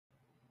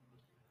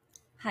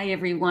Hi,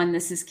 everyone.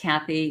 This is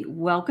Kathy.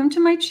 Welcome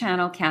to my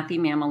channel, Kathy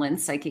Mamelin,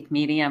 Psychic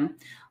Medium.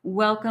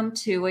 Welcome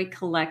to a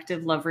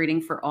collective love reading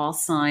for all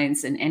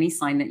signs and any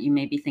sign that you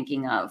may be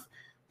thinking of.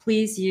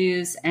 Please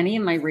use any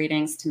of my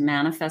readings to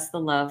manifest the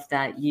love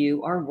that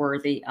you are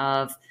worthy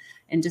of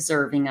and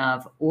deserving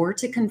of, or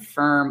to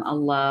confirm a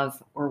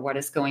love or what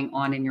is going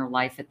on in your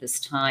life at this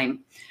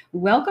time.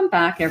 Welcome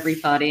back,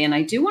 everybody. And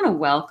I do want to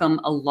welcome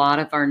a lot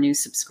of our new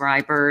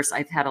subscribers.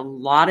 I've had a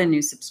lot of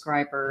new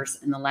subscribers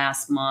in the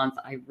last month.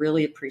 I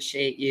really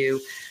appreciate you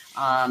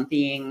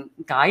being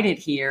guided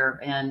here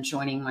and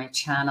joining my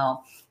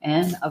channel.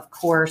 And of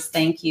course,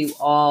 thank you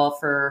all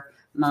for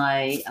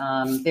my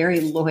very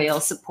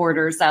loyal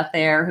supporters out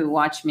there who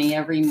watch me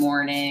every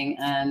morning.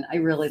 And I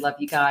really love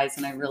you guys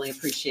and I really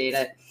appreciate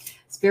it.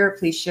 Spirit,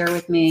 please share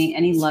with me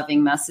any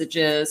loving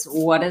messages.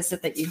 What is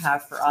it that you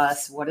have for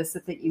us? What is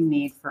it that you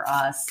need for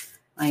us?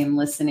 I am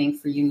listening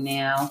for you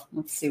now.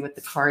 Let's see what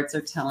the cards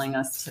are telling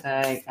us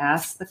today.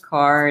 Ask the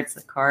cards.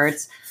 The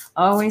cards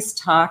always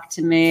talk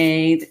to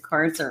me. The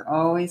cards are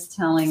always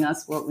telling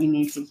us what we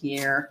need to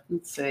hear.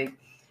 Let's see.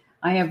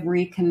 I have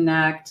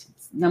reconnect.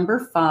 Number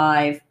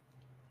 5,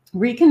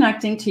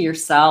 reconnecting to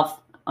yourself.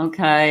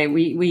 Okay,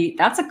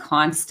 that's a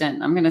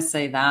constant. I'm going to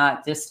say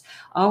that. Just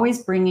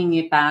always bringing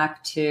it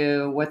back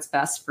to what's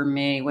best for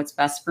me, what's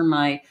best for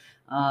my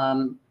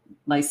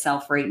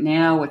myself right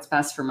now, what's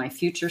best for my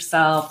future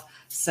self.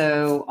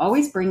 So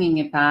always bringing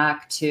it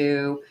back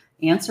to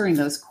answering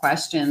those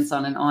questions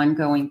on an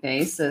ongoing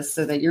basis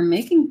so that you're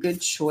making good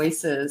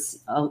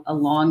choices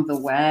along the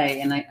way.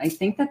 And I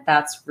think that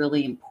that's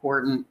really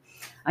important.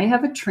 I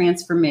have a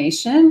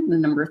transformation, the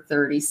number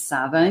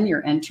 37.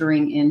 You're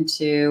entering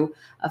into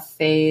a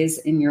phase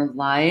in your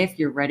life.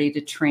 You're ready to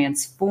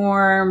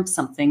transform.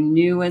 Something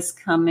new is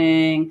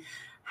coming.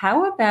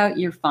 How about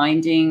you're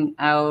finding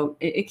out,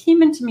 it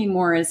came into me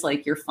more as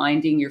like you're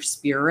finding your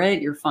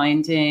spirit. You're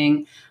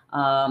finding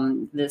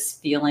this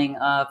feeling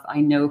of,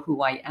 I know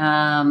who I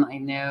am. I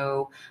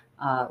know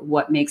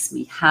what makes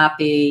me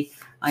happy.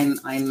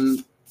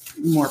 I'm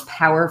more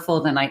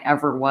powerful than I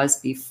ever was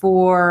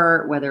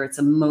before, whether it's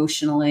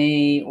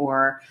emotionally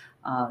or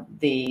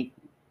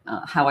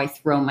how I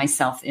throw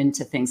myself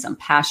into things I'm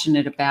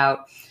passionate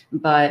about.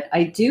 But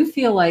I do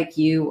feel like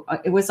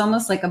it was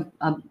almost like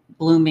a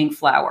blooming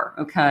flower.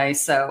 Okay.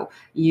 So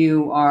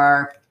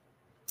you're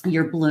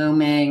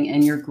blooming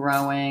and you're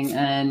growing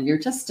and you're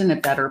just in a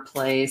better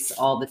place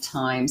all the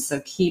time.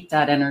 So keep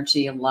that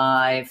energy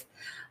alive.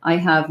 I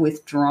have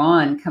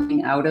withdrawn,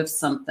 coming out of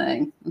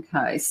something.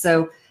 Okay.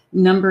 So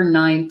number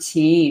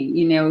 19,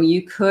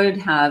 you could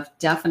have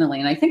definitely,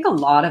 and I think a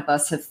lot of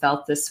us have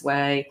felt this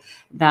way,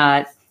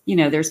 that,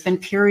 there's been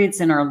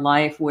periods in our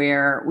life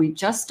where we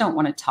just don't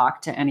want to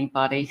talk to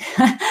anybody.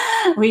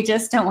 We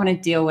just don't want to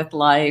deal with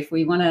life.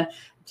 We want to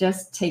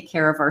just take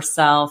care of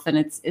ourselves. And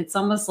it's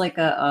almost like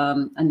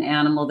an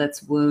animal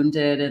that's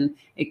wounded and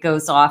it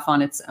goes off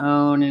on its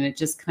own and it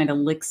just kind of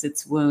licks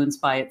its wounds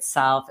by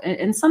itself.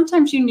 And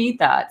sometimes you need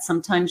that.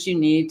 Sometimes you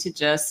need to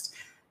just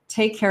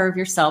take care of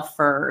yourself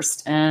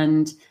first,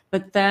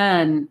 but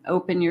then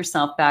open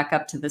yourself back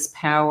up to this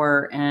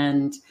power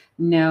and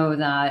know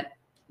that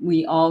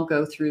we all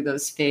go through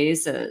those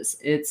phases.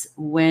 It's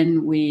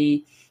when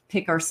we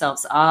pick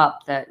ourselves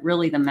up that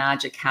really the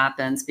magic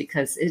happens,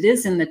 because it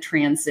is in the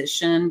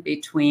transition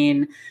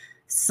between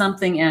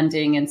something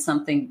ending and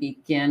something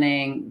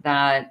beginning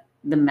that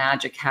the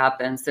magic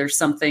happens. There's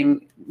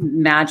something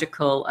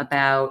magical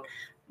about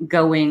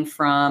going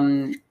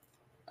from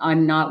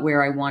I'm not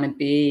where I want to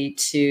be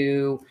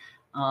to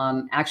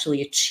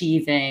actually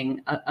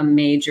achieving a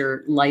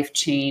major life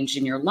change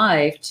in your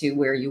life to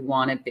where you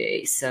want to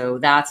be. So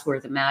that's where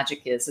the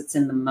magic is. It's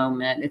in the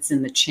moment. It's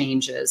in the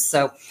changes.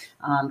 So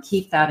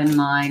keep that in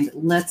mind.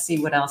 Let's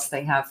see what else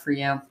they have for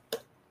you.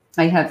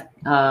 I have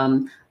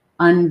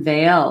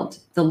unveiled.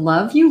 The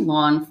love you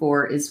long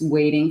for is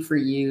waiting for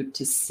you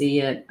to see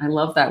it. I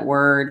love that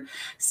word.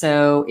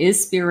 So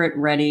is Spirit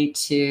ready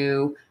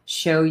to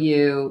show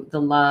you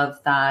the love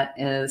that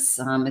is,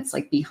 it's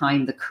like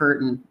behind the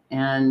curtain,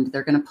 and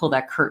they're going to pull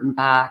that curtain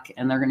back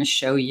and they're going to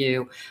show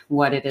you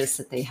what it is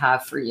that they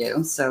have for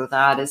you. So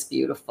that is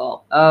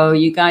beautiful. Oh,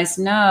 you guys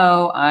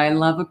know I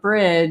love a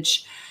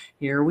bridge.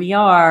 Here we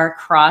are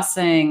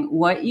crossing.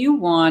 What you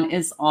want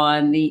is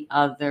on the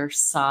other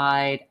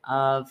side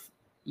of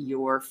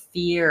your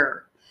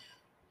fear.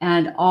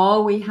 And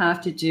all we have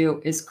to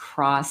do is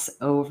cross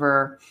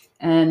over.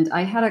 And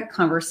I had a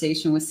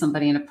conversation with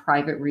somebody in a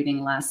private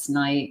reading last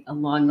night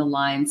along the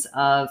lines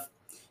of,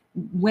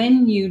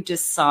 when you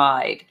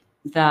decide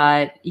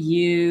that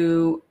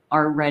you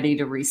are ready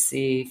to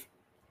receive,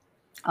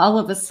 all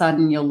of a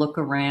sudden you'll look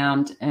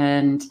around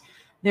and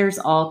there's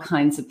all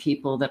kinds of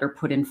people that are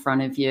put in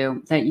front of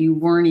you that you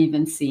weren't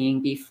even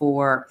seeing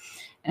before.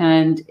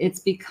 And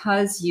it's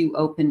because you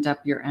opened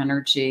up your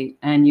energy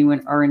and you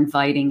are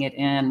inviting it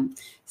in.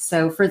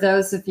 So for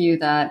those of you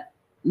that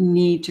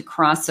need to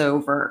cross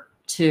over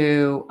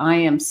to, I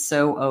am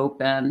so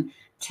open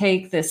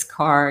take this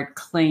card,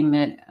 claim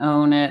it,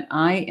 own it.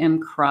 I am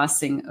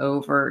crossing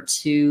over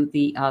to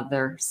the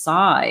other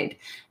side,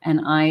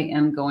 and I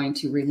am going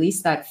to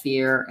release that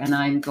fear, and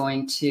I'm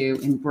going to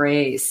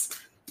embrace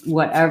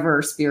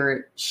whatever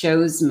spirit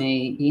shows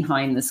me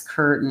behind this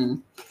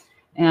curtain,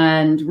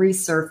 and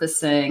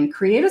resurfacing,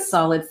 create a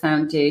solid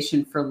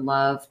foundation for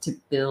love to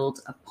build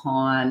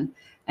upon.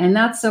 And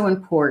that's so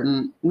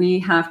important. We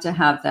have to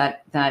have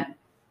that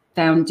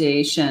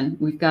foundation.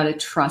 We've got to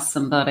trust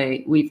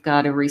somebody. We've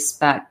got to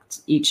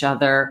respect each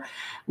other.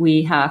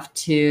 We have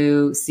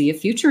to see a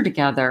future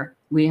together.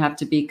 We have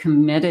to be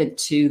committed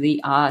to the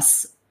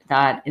us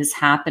that is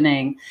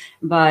happening.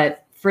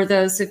 But for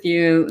those of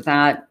you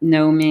that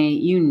know me,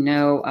 you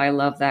know I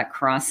love that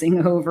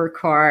crossing over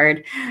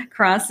card,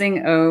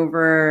 crossing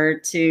over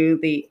to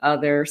the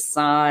other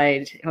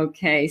side.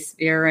 Okay,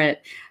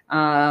 Spirit,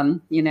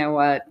 you know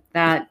what?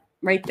 That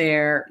right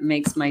there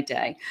makes my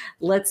day.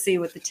 Let's see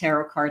what the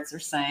tarot cards are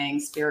saying.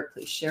 Spirit,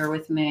 please share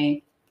with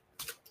me.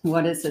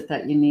 What is it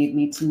that you need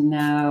me to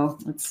know?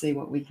 Let's see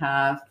what we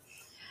have.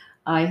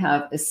 I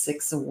have a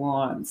 6 of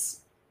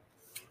Wands,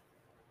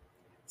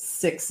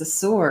 6 of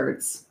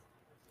Swords,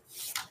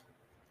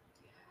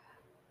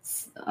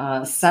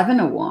 7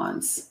 of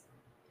Wands,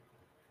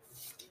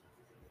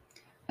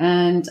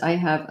 and I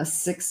have a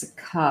 6 of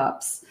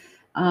Cups.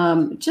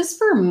 Just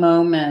for a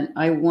moment,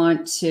 I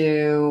want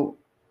to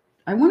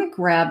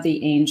grab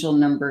the angel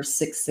number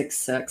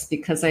 666,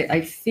 because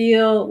I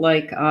feel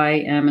like I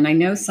am, and I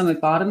know some at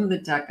the bottom of the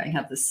deck, I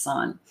have the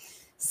Sun.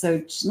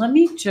 So let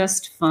me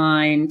just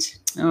find,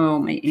 oh,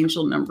 my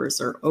angel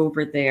numbers are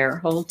over there.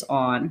 Hold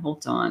on,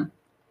 hold on.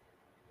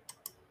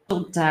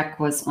 The deck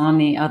was on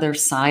the other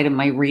side of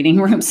my reading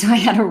room, so I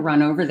had to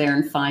run over there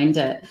and find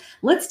it.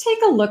 Let's take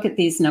a look at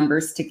these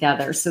numbers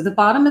together. So the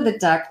bottom of the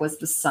deck was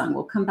the Sun.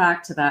 We'll come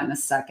back to that in a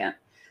second.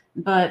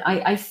 But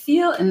I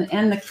feel,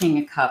 and the King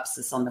of Cups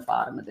is on the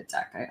bottom of the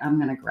deck. I'm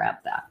going to grab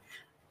that.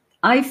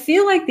 I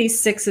feel like these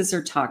sixes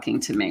are talking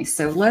to me.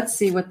 So let's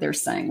see what they're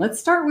saying. Let's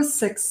start with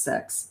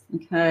 6-6.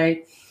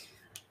 Okay.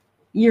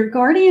 Your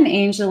guardian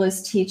angel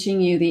is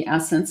teaching you the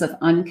essence of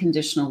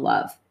unconditional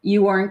love.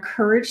 You are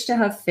encouraged to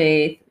have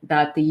faith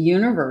that the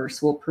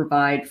universe will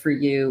provide for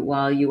you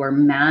while you are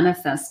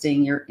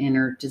manifesting your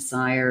inner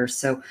desires.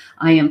 So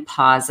I am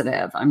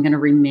positive. I'm going to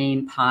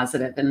remain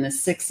positive. And the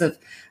 6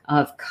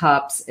 of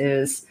Cups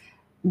is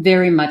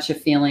very much a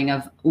feeling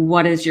of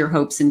what is your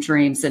hopes and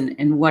dreams,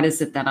 and what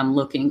is it that I'm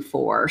looking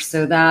for.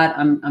 So that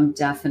I'm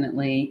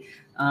definitely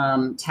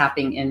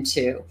tapping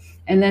into.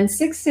 And then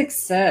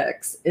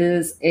 666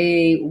 is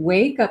a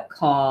wake-up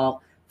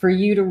call for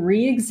you to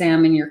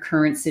re-examine your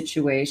current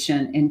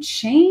situation and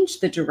change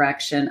the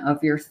direction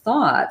of your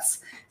thoughts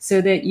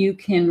so that you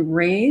can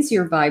raise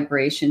your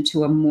vibration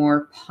to a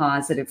more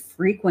positive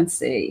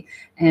frequency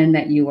and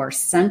that you are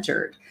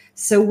centered.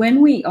 So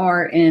when we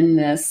are in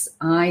this,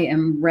 I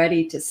am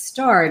ready to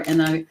start.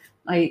 And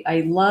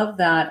I love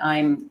that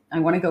I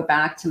want to go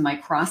back to my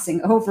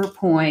crossing over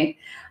point,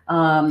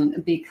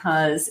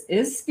 because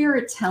is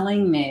Spirit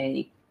telling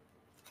me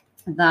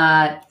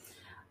that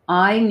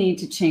I need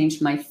to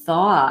change my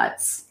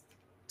thoughts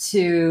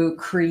to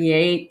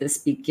create this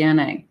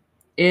beginning?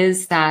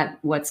 Is that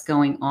what's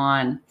going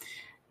on?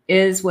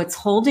 Is what's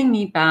holding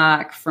me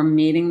back from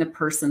meeting the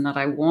person that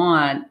I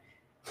want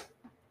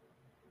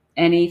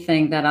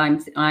anything that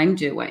I'm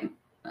doing,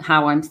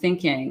 how I'm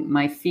thinking,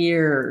 my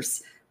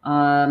fears?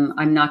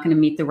 I'm not going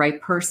to meet the right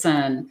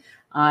person.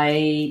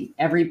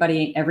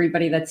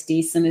 Everybody that's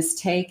decent is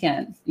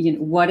taken. You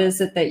know, what is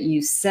it that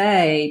you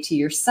say to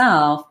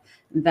yourself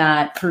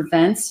that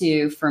prevents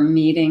you from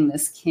meeting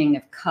this King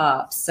of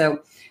Cups?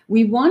 So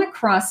we want to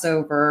cross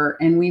over,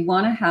 and we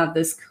want to have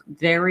this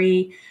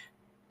very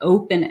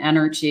open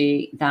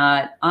energy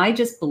that I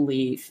just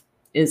believe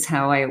is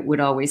how I would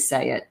always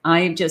say it.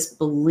 I just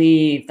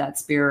believe that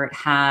Spirit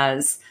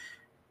has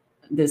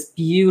this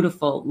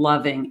beautiful,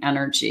 loving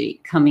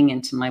energy coming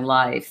into my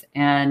life.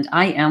 And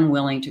I am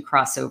willing to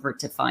cross over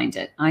to find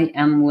it. I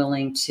am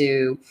willing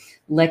to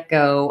let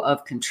go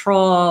of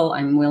control.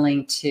 I'm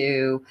willing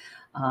to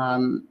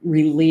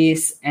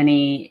release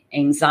any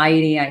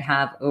anxiety I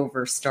have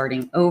over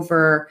starting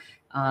over.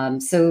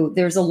 So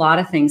there's a lot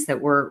of things that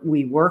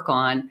we work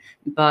on,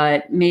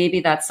 but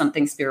maybe that's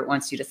something Spirit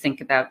wants you to think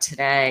about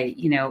today.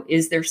 You know,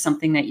 is there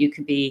something that you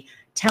could be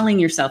telling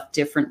yourself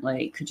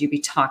differently? Could you be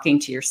talking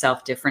to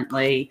yourself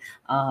differently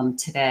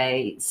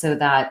today, so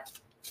that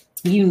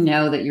you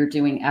know that you're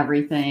doing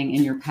everything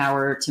in your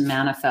power to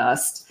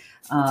manifest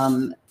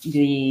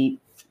the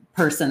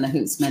person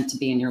who's meant to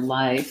be in your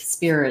life?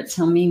 Spirit,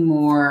 tell me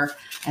more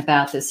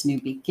about this new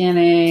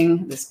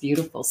beginning, this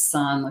beautiful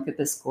Sun. Look at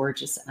this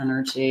gorgeous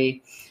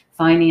energy.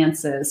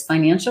 Finances,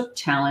 financial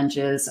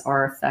challenges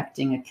are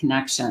affecting a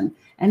connection.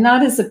 And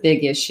that is a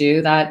big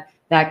issue. That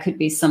could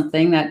be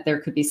something that there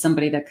could be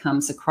somebody that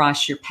comes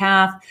across your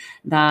path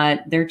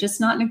that they're just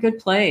not in a good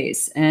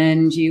place.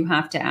 And you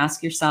have to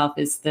ask yourself,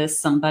 is this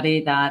somebody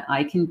that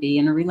I can be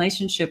in a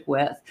relationship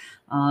with?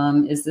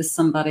 Is this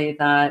somebody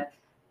that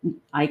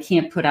I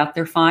can't put out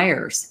their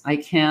fires. I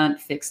can't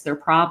fix their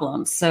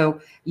problems. So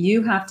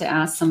you have to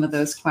ask some of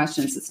those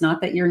questions. It's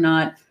not that you're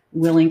not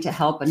willing to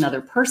help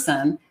another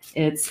person.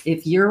 It's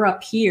if you're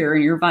up here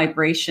and your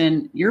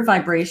vibration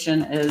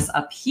is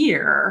up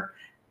here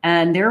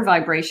and their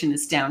vibration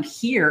is down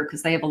here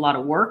because they have a lot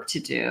of work to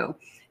do.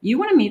 You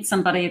want to meet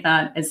somebody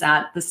that is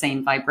at the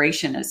same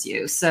vibration as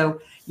you.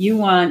 So you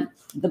want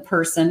the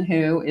person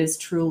who is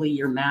truly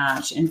your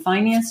match. And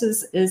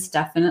finances is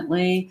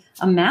definitely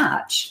a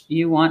match.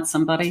 You want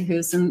somebody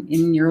who's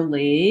in your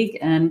league,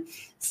 and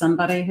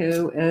somebody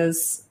who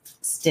is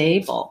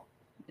stable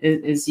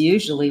is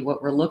usually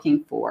what we're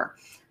looking for.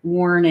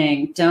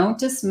 Warning, don't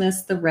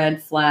dismiss the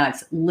red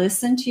flags.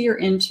 Listen to your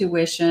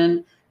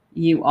intuition.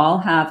 You all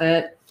have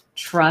it.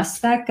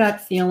 Trust that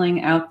gut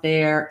feeling out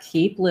there.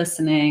 Keep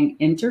listening.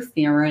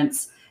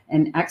 Interference,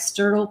 an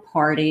external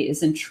party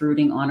is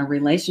intruding on a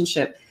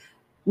relationship.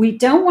 We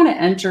don't want to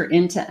enter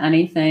into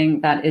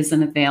anything that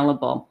isn't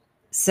available.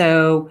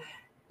 So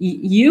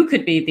you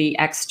could be the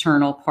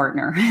external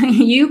partner.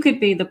 You could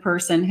be the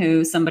person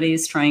who somebody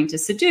is trying to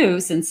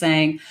seduce and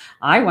saying,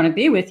 I want to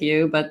be with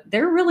you, but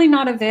they're really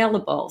not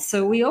available.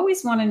 So we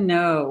always want to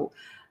know,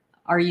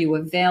 are you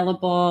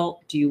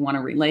available? Do you want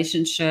a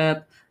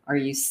relationship? Are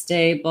you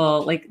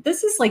stable? Like,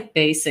 this is like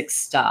basic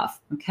stuff.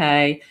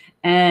 Okay.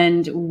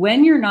 And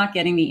when you're not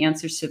getting the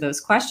answers to those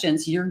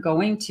questions, you're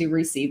going to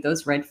receive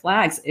those red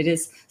flags. It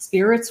is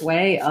Spirit's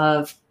way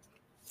of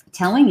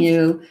telling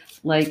you,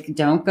 like,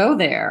 don't go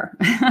there.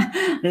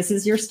 This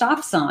is your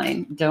stop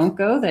sign. Don't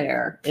go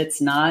there.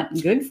 It's not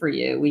good for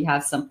you. We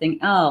have something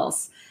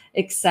else.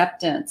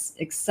 Acceptance.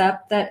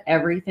 Accept that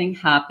everything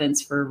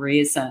happens for a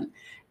reason.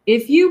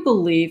 If you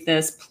believe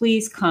this,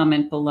 please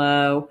comment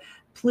below.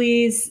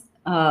 Please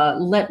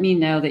let me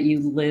know that you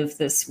live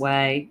this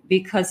way,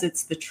 because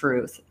it's the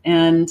truth.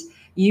 And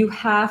you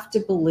have to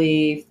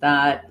believe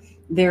that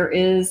there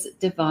is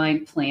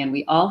divine plan.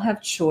 We all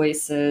have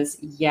choices,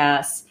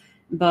 yes,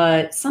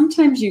 but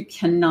sometimes you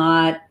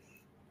cannot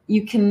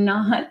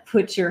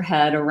put your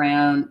head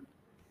around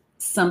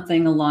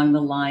something along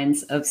the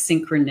lines of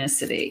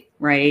synchronicity,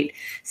 right?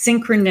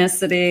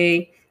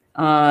 Synchronicity,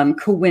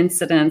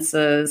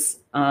 coincidences,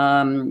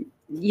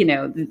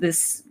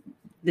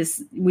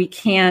 this we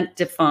can't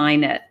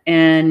define it.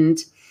 And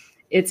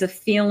it's a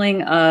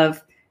feeling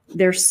of,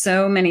 there's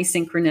so many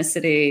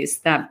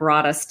synchronicities that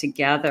brought us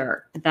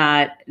together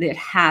that it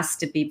has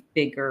to be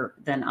bigger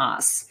than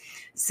us.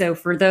 So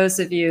for those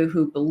of you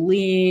who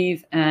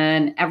believe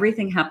and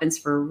everything happens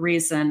for a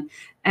reason,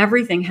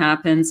 everything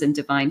happens in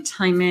divine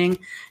timing,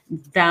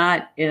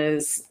 that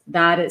is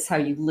how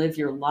you live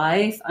your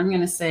life. I'm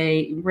going to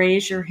say,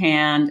 raise your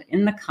hand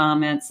in the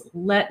comments.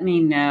 Let me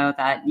know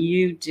that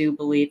you do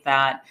believe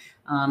that,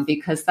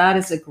 because that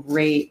is a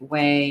great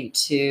way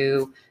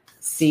to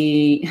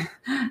see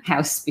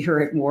how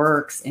spirit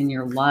works in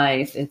your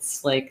life.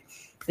 It's like,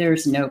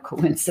 there's no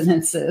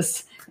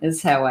coincidences,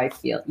 is how I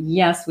feel.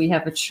 Yes, we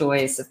have a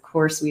choice. Of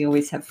course, we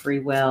always have free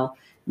will,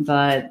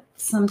 but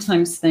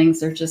sometimes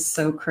things are just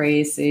so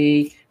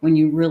crazy when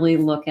you really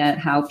look at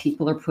how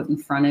people are put in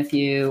front of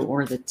you,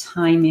 or the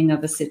timing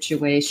of a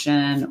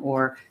situation,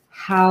 or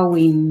how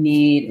we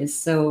meet is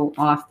so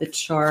off the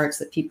charts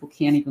that people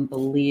can't even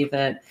believe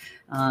it.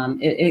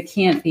 It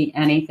can't be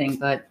anything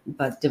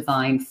but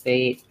divine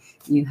fate.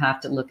 You have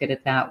to look at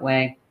it that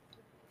way.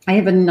 I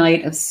have a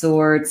Knight of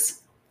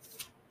Swords,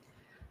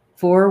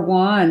 4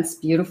 Wands,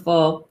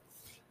 beautiful.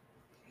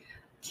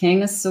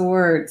 King of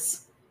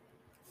Swords,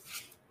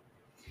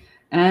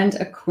 and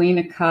a Queen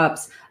of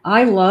Cups.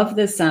 I love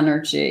this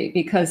energy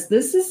because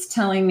this is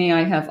telling me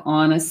I have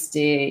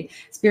honesty.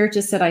 Spirit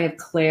just said I have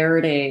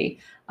clarity.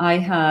 I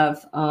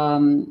have,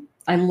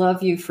 I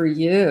love you for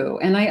you.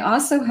 And I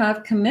also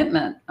have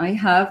commitment. I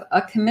have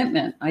a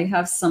commitment. I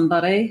have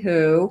somebody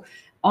who,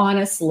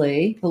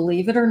 honestly,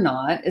 believe it or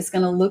not, is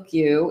going to look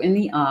you in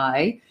the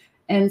eye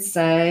and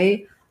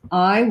say,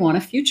 I want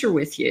a future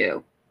with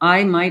you.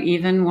 I might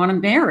even want a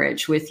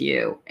marriage with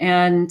you.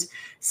 And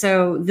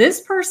so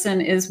this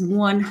person is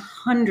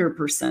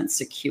 100%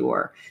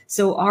 secure.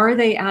 So are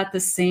they at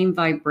the same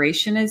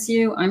vibration as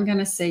you? I'm going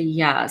to say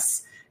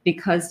yes,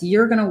 because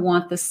you're going to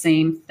want the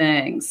same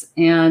things.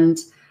 And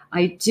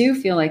I do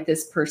feel like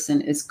this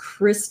person is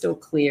crystal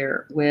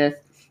clear with,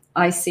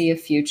 I see a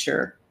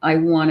future. I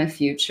want a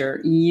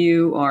future.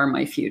 You are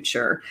my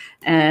future.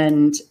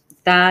 And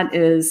that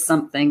is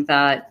something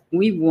that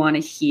we want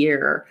to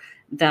hear,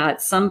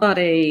 that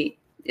somebody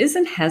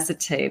isn't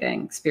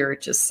hesitating,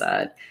 Spirit just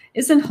said,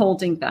 isn't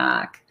holding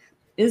back,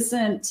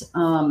 isn't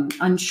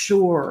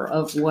unsure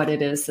of what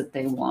it is that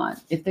they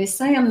want. If they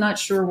say, I'm not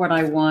sure what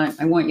I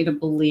want you to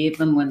believe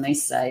them when they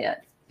say it,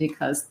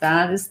 because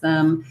that is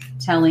them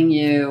telling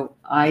you,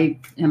 I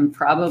am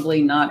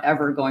probably not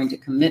ever going to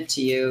commit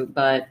to you,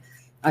 but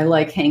I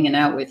like hanging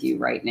out with you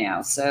right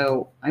now.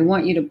 So I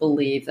want you to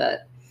believe it.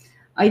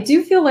 I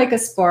do feel like a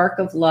spark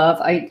of love.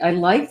 I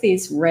like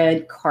these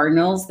red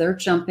cardinals. They're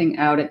jumping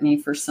out at me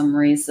for some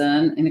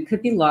reason. And it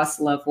could be lost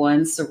loved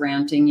ones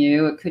surrounding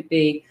you. It could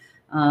be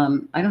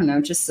I don't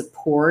know, just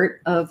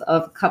support of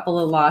a couple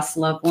of lost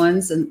loved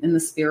ones in the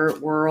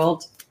spirit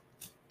world.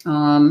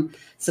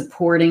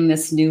 Supporting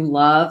this new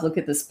love. Look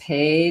at this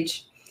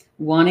page.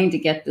 Wanting to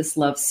get this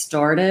love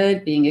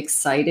started, being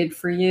excited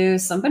for you,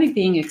 somebody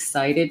being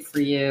excited for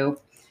you,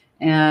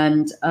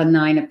 and a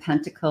 9 of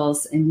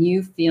Pentacles, and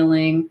you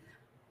feeling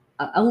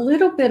a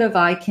little bit of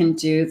I can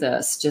do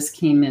this just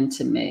came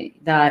into me,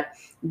 that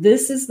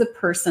this is the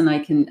person I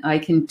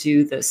can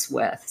do this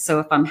with. So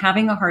if I'm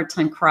having a hard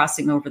time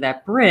crossing over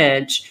that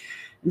bridge,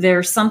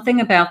 there's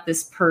something about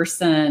this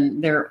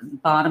person. They're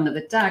bottom of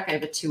the deck. I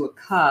have a 2 of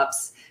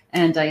Cups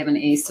and I have an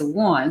Ace of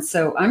Wands.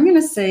 So I'm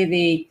going to say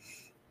the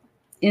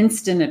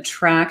instant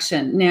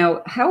attraction.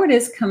 Now, how it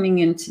is coming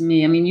into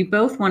me, I mean, you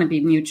both want to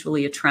be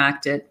mutually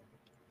attracted,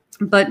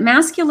 but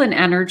masculine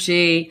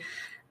energy,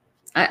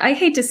 I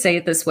hate to say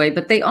it this way,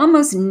 but they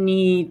almost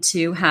need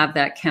to have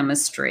that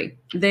chemistry.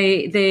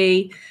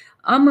 They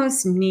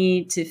almost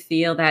need to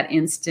feel that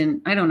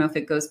instant. I don't know if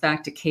it goes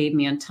back to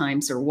caveman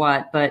times or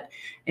what, but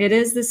it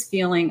is this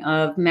feeling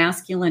of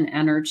masculine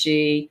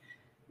energy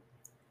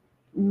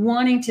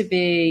wanting to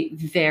be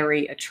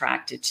very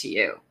attracted to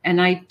you. And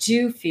I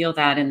do feel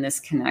that in this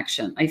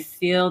connection. I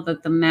feel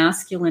that the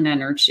masculine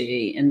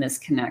energy in this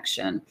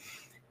connection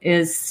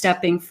is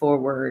stepping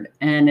forward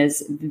and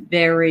is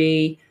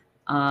very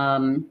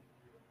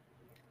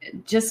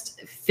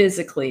just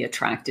physically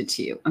attracted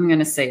to you. I'm going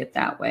to say it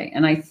that way.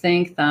 And I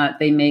think that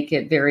they make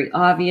it very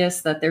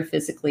obvious that they're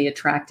physically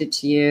attracted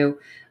to you.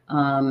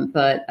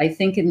 But I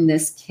think in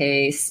this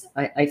case,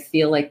 I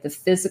feel like the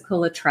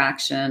physical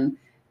attraction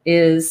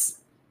is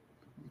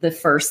the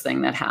first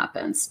thing that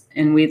happens.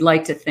 And we'd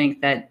like to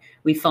think that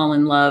we fall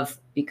in love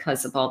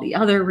because of all the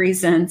other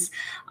reasons.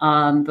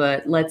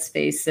 But let's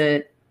face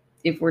it,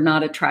 if we're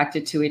not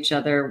attracted to each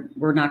other,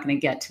 we're not going to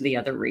get to the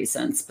other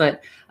reasons.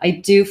 But I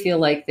do feel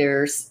like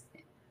there's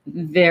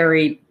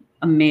very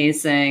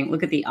amazing,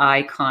 look at the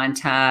eye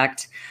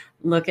contact.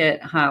 Look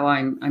at how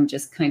I'm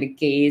just kind of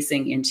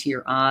gazing into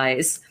your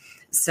eyes.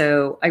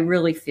 So I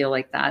really feel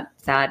like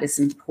that is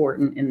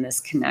important in this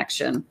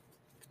connection.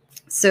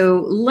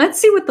 So let's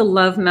see what the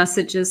love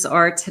messages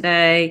are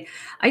today.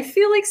 I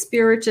feel like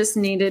Spirit just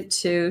needed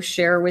to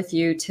share with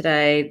you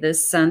today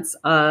this sense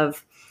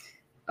of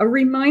a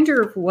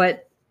reminder of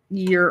what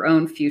your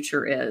own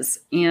future is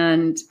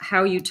and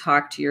how you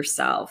talk to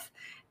yourself.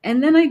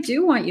 And then I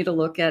do want you to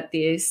look at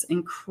these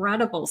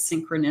incredible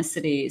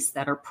synchronicities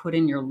that are put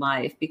in your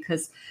life,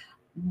 because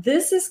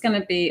this is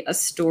going to be a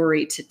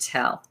story to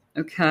tell.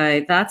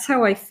 Okay, that's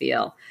how I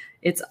feel.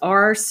 It's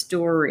our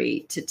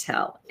story to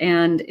tell.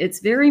 And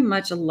it's very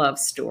much a love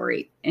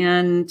story.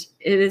 And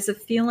it is a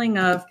feeling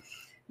of,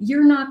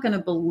 you're not going to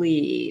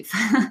believe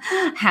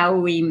how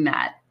we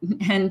met.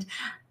 And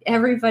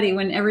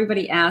when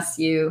everybody asks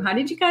you, how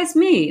did you guys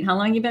meet? How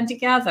long have you been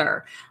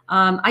together?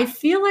 I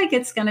feel like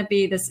it's going to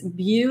be this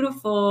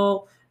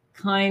beautiful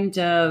kind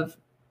of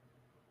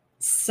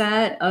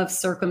set of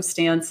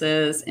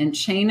circumstances and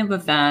chain of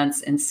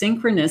events and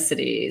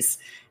synchronicities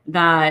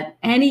that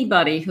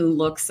anybody who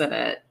looks at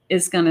it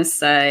is going to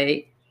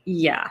say,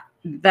 yeah,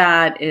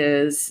 that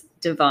is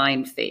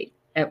divine fate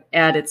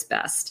at its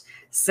best.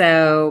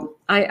 So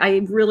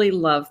I really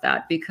love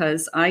that,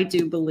 because I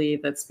do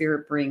believe that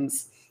Spirit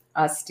brings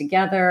us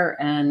together.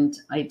 And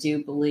I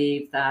do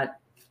believe that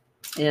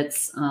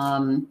it's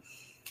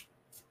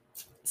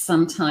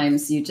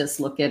sometimes you just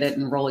look at it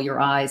and roll your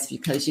eyes,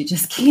 because you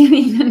just can't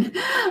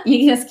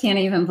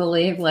even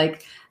believe,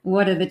 like,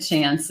 what are the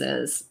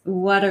chances?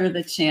 What are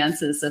the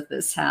chances of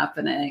this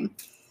happening?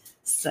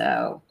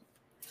 So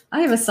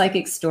I have a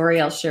psychic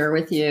story I'll share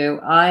with you.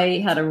 I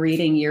had a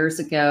reading years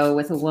ago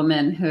with a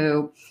woman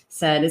who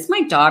said, is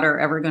my daughter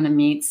ever going to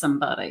meet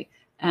somebody?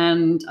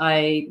 And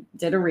I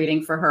did a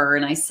reading for her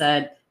and I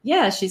said,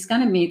 yeah, she's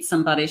going to meet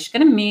somebody. She's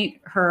going to meet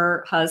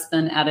her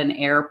husband at an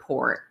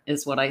airport,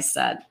 is what I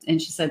said.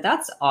 And she said,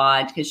 that's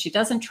odd, because she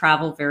doesn't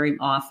travel very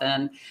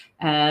often.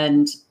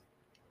 And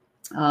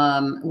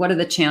what are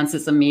the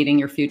chances of meeting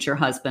your future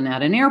husband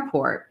at an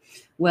airport?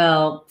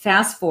 Well,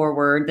 fast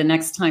forward, the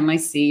next time I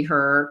see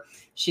her,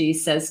 she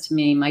says to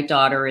me, my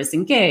daughter is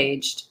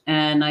engaged.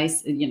 And I,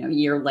 a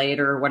year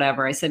later or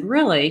whatever, I said,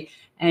 really?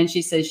 And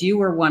she says, you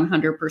were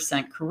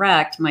 100%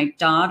 correct. My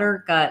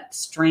daughter got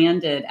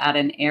stranded at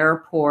an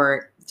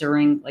airport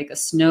during like a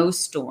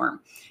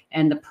snowstorm.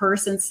 And the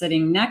person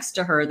sitting next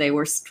to her, they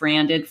were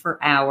stranded for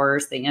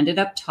hours. They ended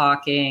up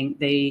talking.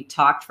 They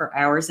talked for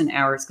hours and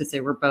hours, because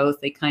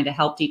they kind of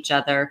helped each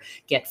other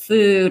get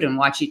food and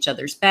watch each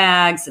other's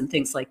bags and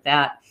things like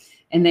that.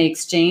 And they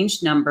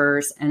exchanged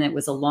numbers, and it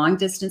was a long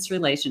distance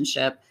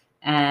relationship.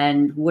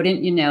 And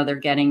wouldn't you know, they're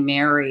getting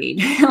married,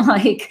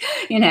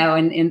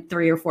 in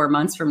 3 or 4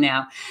 months from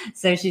now.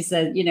 So she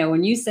said,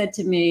 when you said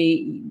to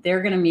me,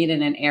 they're going to meet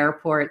in an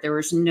airport, there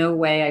was no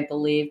way I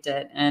believed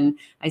it. And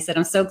I said,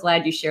 I'm so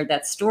glad you shared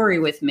that story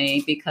with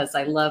me, because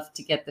I love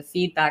to get the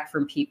feedback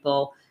from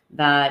people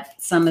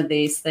that some of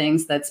these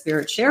things that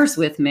Spirit shares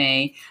with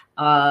me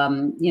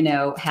you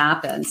know,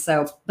 happen.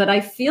 So, but I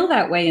feel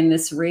that way in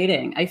this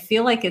reading. I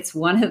feel like it's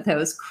one of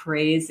those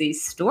crazy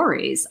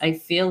stories. I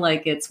feel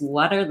like it's,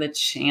 what are the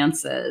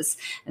chances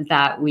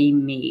that we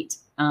meet?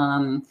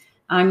 I'm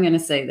going to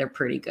say they're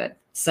pretty good.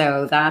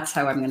 So that's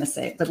how I'm going to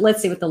say it. But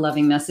let's see what the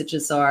loving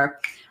messages are.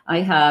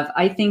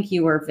 I think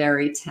you are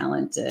very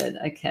talented.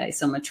 Okay.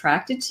 So I'm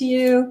attracted to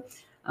you.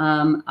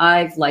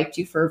 I've liked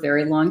you for a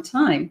very long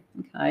time.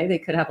 Okay. They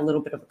could have a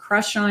little bit of a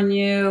crush on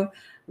you.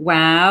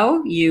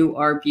 Wow. You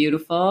are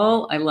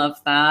beautiful. I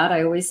love that.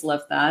 I always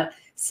love that.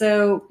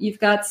 So you've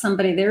got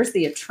somebody, there's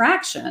the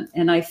attraction.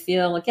 And I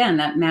feel, again,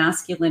 that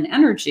masculine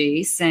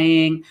energy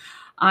saying,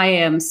 I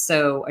am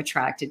so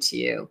attracted to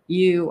you.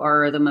 You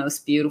are the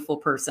most beautiful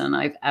person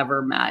I've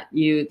ever met.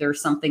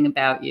 There's something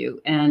about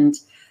you. And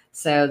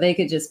so they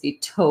could just be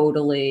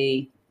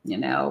totally, you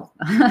know,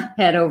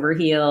 head over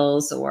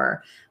heels,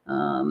 or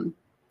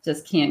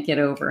just can't get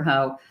over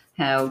how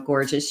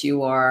gorgeous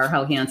you are,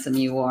 how handsome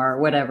you are,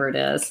 whatever it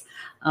is.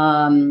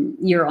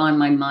 You're on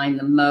my mind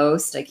the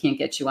most. I can't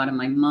get you out of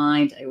my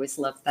mind. I always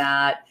love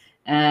that.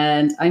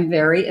 And I'm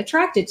very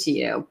attracted to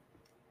you.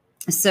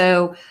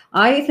 So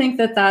I think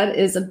that that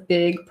is a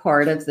big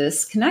part of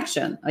this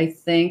connection. I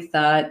think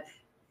that,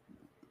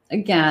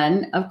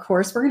 again, of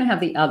course, we're going to have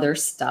the other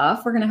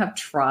stuff. We're going to have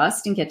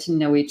trust and get to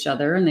know each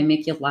other, and they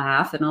make you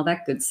laugh and all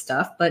that good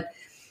stuff. But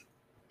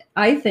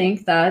I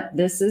think that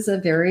this is a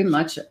very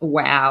much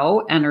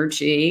wow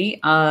energy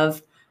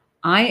of,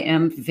 I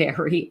am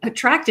very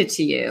attracted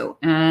to you.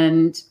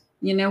 And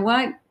you know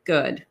what?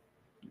 Good.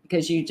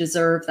 Because you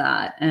deserve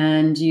that.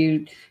 And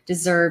you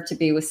deserve to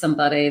be with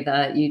somebody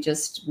that you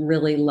just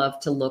really love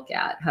to look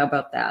at. How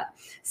about that?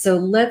 So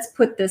let's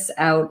put this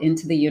out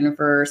into the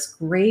universe.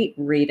 Great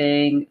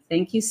reading.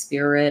 Thank you,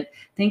 Spirit.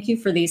 Thank you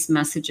for these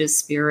messages,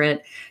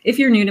 Spirit. If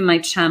you're new to my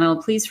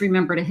channel, please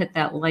remember to hit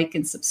that like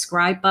and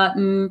subscribe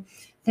button.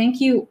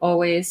 Thank you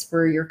always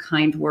for your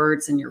kind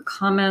words and your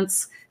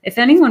comments. If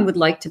anyone would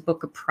like to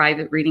book a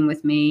private reading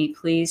with me,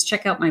 please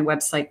check out my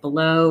website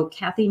below,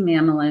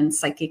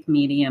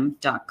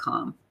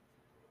 CathyMamolinsPsychicMedium.com.